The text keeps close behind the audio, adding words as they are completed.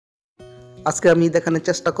আজকে আমি দেখানোর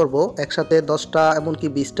চেষ্টা করব একসাথে 10টা এমনকি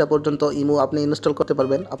 20টা পর্যন্ত ইমো আপনি ইনস্টল করতে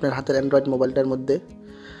পারবেন আপনার হাতের অ্যান্ড্রয়েড মোবাইলটার মধ্যে।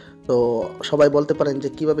 তো সবাই বলতে পারেন যে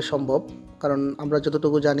কিভাবে সম্ভব, কারণ আমরা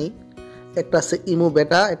যতটুকু জানি একটা আছে ইমো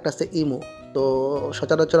বেটা, একটা আছে ইমো। তো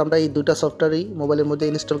সচরাচর আমরা এই দুইটা সফটওয়্যারই মোবাইলের মধ্যে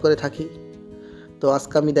ইনস্টল করে থাকি। তো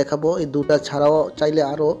আজকে আমি দেখাবো এই দুটা ছাড়াও চাইলে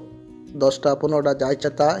আরও 10টা 15টা যা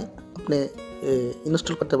ইচ্ছা তাই আপনি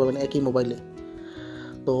ইনস্টল করতে পারবেন একই মোবাইলে।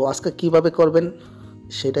 তো আজকে কিভাবে করবেন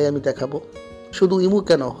সেটাই আমি দেখাবো। শুধু ইমো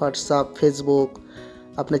কেন, হোয়াটসঅ্যাপ, ফেসবুক,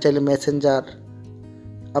 আপনি চাইলে মেসেঞ্জার,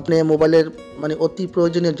 আপনি মোবাইলের মানে অতি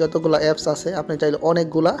প্রয়োজনীয় যতগুলো অ্যাপস আছে আপনি চাইলে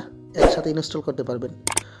অনেকগুলা একসাথে ইনস্টল করতে পারবেন।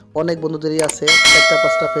 অনেক বন্ধুদেরই আছে 4টা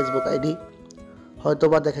 5টা ফেসবুক আইডি, হয়তো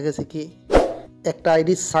বা দেখা গেছে কি একটা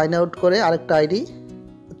আইডি সাইন আউট করে আরেকটা আইডি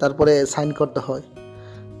তারপরে সাইন করতে হয়।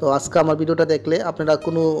 তো আজকে আমার ভিডিওটা দেখলে আপনারা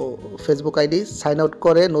কোনো ফেসবুক আইডি সাইন আউট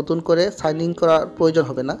করে নতুন করে সাইন ইন করার প্রয়োজন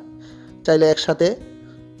হবে না। চাইলে একসাথে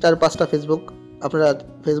 4-5টা ফেসবুক আপনারা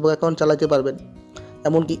ফেসবুক অ্যাকাউন্ট চালাতে পারবেন,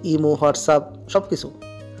 এমনকি ইমো, হোয়াটসঅ্যাপ সব কিছু।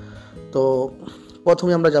 তো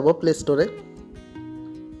প্রথমে আমরা যাব প্লে স্টোরে।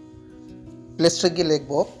 প্লে স্টোরে গিয়ে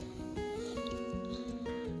লিখব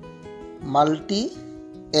মাল্টি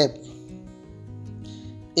অ্যাপ।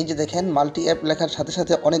 এই যে দেখেন মাল্টি অ্যাপ লেখার সাথে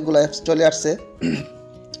সাথে অনেকগুলো অ্যাপস চলে আসছে।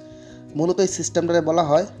 মূলত এই সিস্টেমটাকে বলা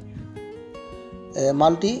হয়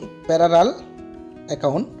মাল্টি প্যারালাল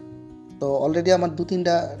অ্যাকাউন্ট। তো অলরেডি আমার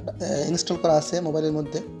 2-3টা ইনস্টল করা আছে মোবাইলের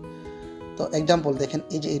মধ্যে। তো এক্সাম্পল দেখেন,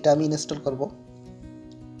 এই যে এটা আমি ইনস্টল করব।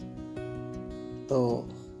 তো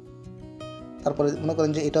তারপরে মনে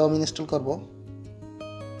করেন যে এটাও আমি ইনস্টল করব।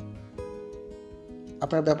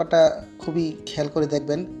 আপনার ব্যাপারটা খুবই খেয়াল করে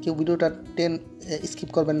দেখবেন, কেউ ভিডিওটা স্কিপ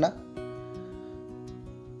করবেন না,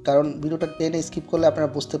 কারণ ভিডিওটা স্কিপ করলে আপনারা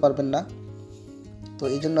বুঝতে পারবেন না। তো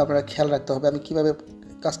এই জন্য আপনারা খেয়াল রাখতে হবে আমি কিভাবে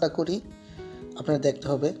কাজটা করি, আপনারা দেখতে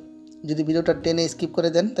হবে। যদি ভিডিওটা স্কিপ করে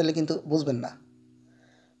দেন তাহলে কিন্তু বুঝবেন না।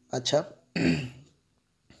 আচ্ছা,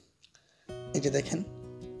 এই যে দেখেন,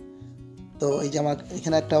 তো এই যে আমার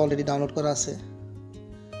এখানে একটা অলরেডি ডাউনলোড করা আছে।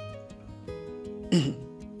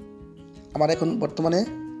 আমার এখন বর্তমানে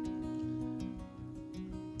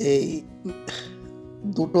এই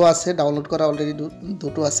দুটো আছে ডাউনলোড করা, অলরেডি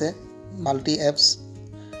দুটো আছে মাল্টি অ্যাপস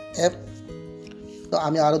অ্যাপ। তো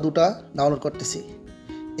আমি আরও দুটা ডাউনলোড করতেছি।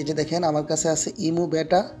 এই যে দেখেন আমার কাছে আছে ইমো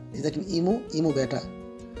বেটা। এই দেখেন ইমো বেটা,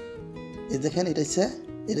 এই দেখেন এটা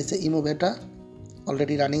হচ্ছে ইমো বেটা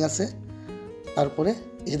অলরেডি রানিং আছে। তারপরে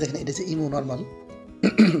এই যে দেখেন এটা হচ্ছে ইমো নর্মাল।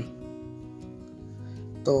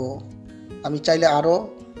 তো আমি চাইলে আরও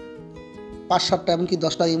 5-7টা এমনকি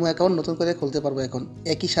 10টা ইমো অ্যাকাউন্ট নতুন করে খুলতে পারবো। এখন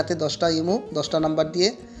একই সাথে 10টা ইমো 10টা নাম্বার দিয়ে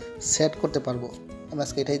সেট করতে পারবো। আমি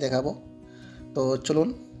আজকে এটাই দেখাবো। তো চলুন,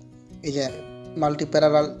 এই যে মাল্টি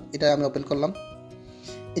প্যারালাল এটা আমি ওপেন করলাম।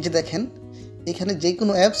 এই যে দেখেন এখানে যে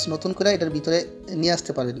কোনো অ্যাপস নতুন করে এটার ভিতরে নিয়ে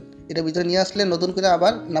আসতে পারবেন। এটার ভিতরে নিয়ে আসলে নতুন করে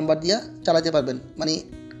আবার নাম্বার দিয়ে চালাতে পারবেন। মানে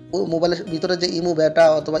ও মোবাইলের ভিতরে যে ইমো বেটা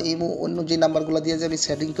অথবা ইমো অন্য যে নাম্বারগুলো দিয়ে যে আমি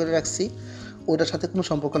সেটিং করে রাখছি ওটার সাথে কোনো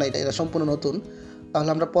সম্পর্ক নাই, এটা সম্পূর্ণ নতুন। তাহলে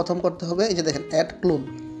আমরা প্রথম করতে হবে, এই যে দেখেন অ্যাড ক্লোন।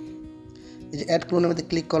 এই যে অ্যাড ক্লোনের মধ্যে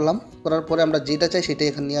ক্লিক করলাম, করার পরে আমরা যেটা চাই সেটাই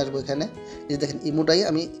এখানে নিয়ে আসবো। এখানে এই যে দেখেন ইমোটাই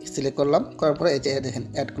আমি সিলেক্ট করলাম, করার পরে এই যে দেখেন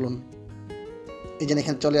অ্যাড ক্লোন, এই যে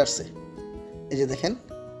এখানে চলে আসছে। এই যে দেখেন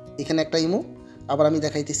এখানে একটা ইমো আবার আমি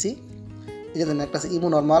দেখাইতেছি। এই যে দেখেন একটা আছে ইমো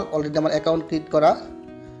নর্মাল, অলরেডি আমার অ্যাকাউন্ট ক্রিয়েট করা।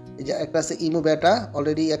 এই যে একটা আছে ইমো বেটা,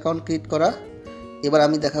 অলরেডি অ্যাকাউন্ট ক্রিয়েট করা। এবার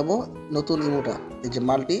আমি দেখাবো নতুন ইমোটা, এই যে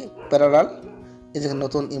মাল্টি প্যারালাল। এই যে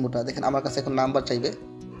নতুন ইমোটা দেখেন আমার কাছে এখন নাম্বার চাইবে,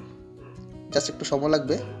 জাস্ট একটু সময়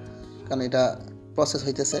লাগবে কারণ এটা প্রসেস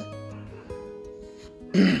হইতেছে।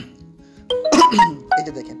 এই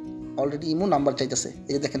যে দেখেন অলরেডি ইমো নাম্বার চাইতেছে।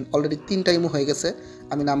 এই যে দেখেন অলরেডি 3টা ইমো হয়ে গেছে।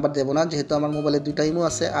 আমি নাম্বার দেবো না, যেহেতু আমার মোবাইলে 2টা ইমো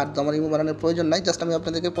আছে আর আমার ইমো বানানোর প্রয়োজন নাই। জাস্ট আমি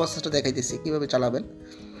আপনাদেরকে প্রসেসটা দেখাইতেছি কীভাবে চালাবেন।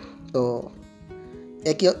 তো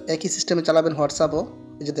একই সিস্টেমে চালাবেন হোয়াটসঅ্যাপও।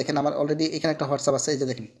 এই যে দেখেন আমার অলরেডি এখানে একটা হোয়াটসঅ্যাপ আছে। এই যে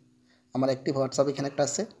দেখেন আমার অ্যাক্টিভ হোয়াটসঅ্যাপ এখানে একটা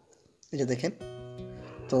আছে। এই যে দেখেন,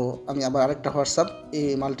 তো আমি আবার আরেকটা হোয়াটসঅ্যাপ এই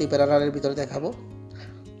মাল্টি প্যারালালের ভিতরে দেখাবো।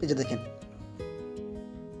 এই যে দেখেন,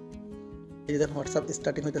 এই যে দেখেন হোয়াটসঅ্যাপ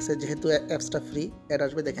স্টার্টিং হইতেছে, যেহেতু অ্যাপসটা ফ্রি অ্যাড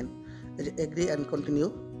আসবে। দেখেন এই যে এগ্রি অ্যান্ড কন্টিনিউ।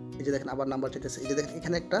 এই যে দেখেন আবার নাম্বার চাইতেছে। এই যে দেখেন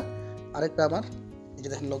এখানে আরেকটা আমার এই যে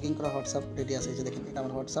দেখেন লগ ইন করা হোয়াটসঅ্যাপ রেডি আছে। এই যে দেখেন এটা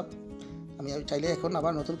আমার হোয়াটসঅ্যাপ। আমি চাইলে এখন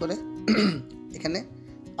আবার নতুন করে এখানে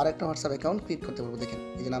আরেকটা হোয়াটসঅ্যাপ অ্যাকাউন্ট ক্রিয়েট করতে পারবো। দেখেন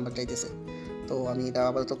এই যে নাম্বার চাইতেছে। তো আমি এটা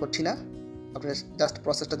আপাতত করছি না, আপনারা জাস্ট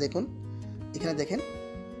প্রসেসটা দেখুন। এখানে দেখেন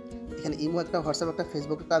এখানে ইমো একটা, হোয়াটসঅ্যাপ একটা,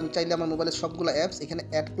 ফেসবুক একটা। আমি চাইলে আমার মোবাইলের সবগুলো অ্যাপস এখানে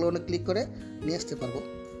অ্যাড ক্লোনে ক্লিক করে নিয়ে আসতে পারবো।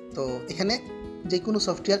 তো এখানে যে কোনো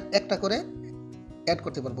সফটওয়্যার একটা করে অ্যাড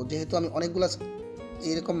করতে পারবো, যেহেতু আমি অনেকগুলো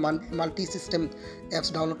এরকম মাল্টি সিস্টেম অ্যাপস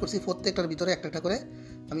ডাউনলোড করছি। প্রত্যেকটার ভিতরে একটা করে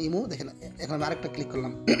আমি ইমো দেখেন। এখন আমি আরেকটা ক্লিক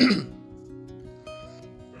করলাম।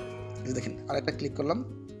 এই যে দেখেন আরেকটা ক্লিক করলাম,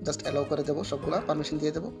 জাস্ট অ্যালাউ করে দেবো, সবগুলা পারমিশন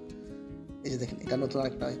দিয়ে দেবো। এই যে দেখেন এটা নতুন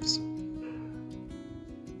আরেকটা অ্যাপস।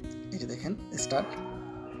 এই যে দেখেন স্টার্ট,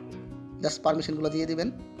 জাস্ট পারমিশনগুলো দিয়ে দিবেন।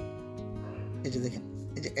 এই যে দেখেন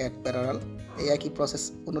এই যে অ্যাড প্যারালাল, এই একই প্রসেস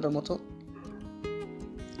অন্যটার মতো।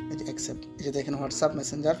 এই যে অ্যাকসেপ্ট, এই যে দেখেন হোয়াটসঅ্যাপ,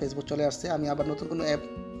 মেসেঞ্জার, ফেসবুক চলে আসছে। আমি আবার নতুন কোনো অ্যাপ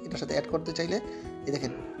এটার সাথে অ্যাড করতে চাইলে এই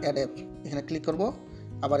দেখেন অ্যাড অ্যাপ, এখানে ক্লিক করব,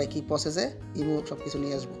 আবার একই প্রসেসে ইমো সব কিছু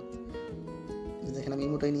নিয়ে আসবো। এই যে দেখেন আমি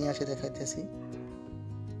ইমোটাই নিয়ে আসে দেখাইতেছি।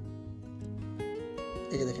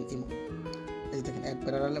 এই যে দেখেন ইমো, এই যে দেখেন অ্যাড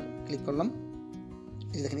প্যারালাল ক্লিক করলাম।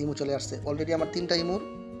 এই যে দেখেন ইমো চলে আসছে। অলরেডি আমার 3টা ইমোর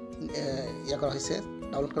ইয়া করা হয়েছে,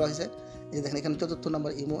 ডাউনলোড করা হয়েছে। এই যে দেখেন এখানে 4র্থ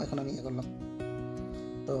নাম্বার ইমো এখন আমি ইয়ে করলাম।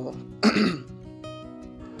 তো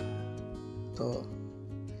তো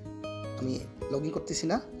আমি লগ ইন করতেছি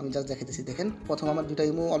না, আমি জাস্ট দেখাইতেছি। দেখেন প্রথম আমার 2টা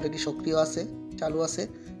ইমো অলরেডি সক্রিয় আছে, চালু আছে।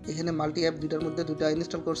 এখানে মাল্টি অ্যাপ 2টার মধ্যে 2টা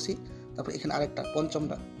ইনস্টল করছি। তারপর এখানে আরেকটা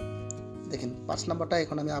পঞ্চমটা দেখেন 5 নাম্বারটা,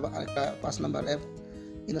 এখন আমি আবার আরেকটা 5 নাম্বার অ্যাপ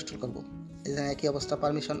ইনস্টল করব। এই যে একই অবস্থা,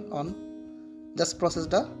 পারমিশন অন, জাস্ট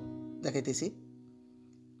প্রসেসটা দেখাইতেছি।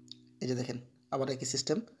 এই যে দেখেন আবার একই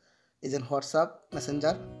সিস্টেম। এই যে হোয়াটসঅ্যাপ,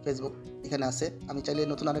 মেসেঞ্জার, ফেসবুক এখানে আছে। আমি চাইলে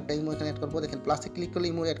নতুন আরেকটা ইমো এখানে অ্যাড করবো। দেখেন প্লাসে ক্লিক করলে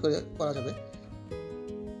ইমো অ্যাড করা যাবে।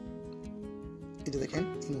 এই যে দেখেন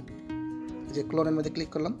ইমো, এই যে ক্লোনের মধ্যে ক্লিক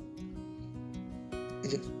করলাম, এই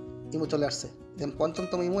যে ইমো চলে আসছে। দেখেন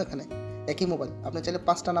 5ম ইমো এখানে, একই মোবাইল। আপনি চাইলে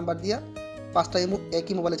 5টা নাম্বার দিয়া 5টা ইমো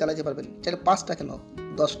একই মোবাইলে চালাতে পারবেন। চাইলে 5টা কেন,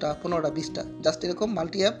 10টা, 15টা, 20টা, জাস্ট এরকম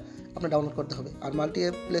মাল্টি অ্যাপ আপনি ডাউনলোড করতে হবে। আর মাল্টি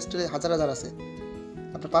অ্যাপ প্লে স্টোরে হাজার হাজার আছে।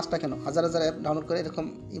 আপনি 5টা কেন, হাজার হাজার অ্যাপ ডাউনলোড করে এরকম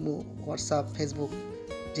ইমো, হোয়াটসঅ্যাপ, ফেসবুক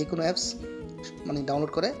যে কোনো অ্যাপস মানে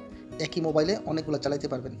ডাউনলোড করে একই মোবাইলে অনেকগুলো চালাতে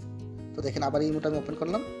পারবেন। তো দেখেন আবার ইমোটা আমি ওপেন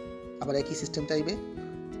করলাম, আবার একই সিস্টেম চাইবে,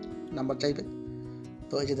 নাম্বার চাইবে।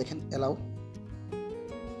 তো এই যে দেখেন অ্যালাউ,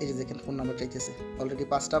 এই যে দেখেন ফোন নাম্বার চাইতেছে। অলরেডি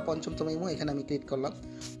 5টা 5ম ইমো এখানে আমি ক্লিক করলাম।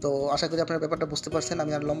 তো আশা করি আপনারা ব্যাপারটা বুঝতে পারছেন।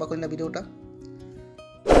 আমি আর লম্বা করি না ভিডিওটা।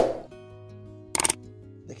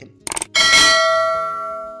 দেখেন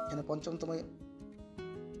এখানে 5ম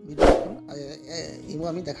ভিডিও ইমো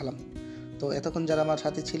আমি দেখালাম। তো এতক্ষণ যারা আমার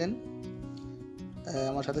সাথে ছিলেন,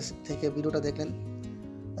 আমার সাথে থেকে ভিডিওটা দেখলেন,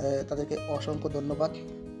 তাদেরকে অসংখ্য ধন্যবাদ।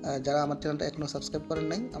 যারা আমার চ্যানেলটা এখনও সাবস্ক্রাইব করেন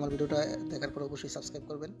নাই, আমার ভিডিওটা দেখার পর অবশ্যই সাবস্ক্রাইব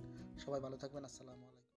করবেন। সবাই ভালো থাকবেন। আসসালামু আলাইকুম।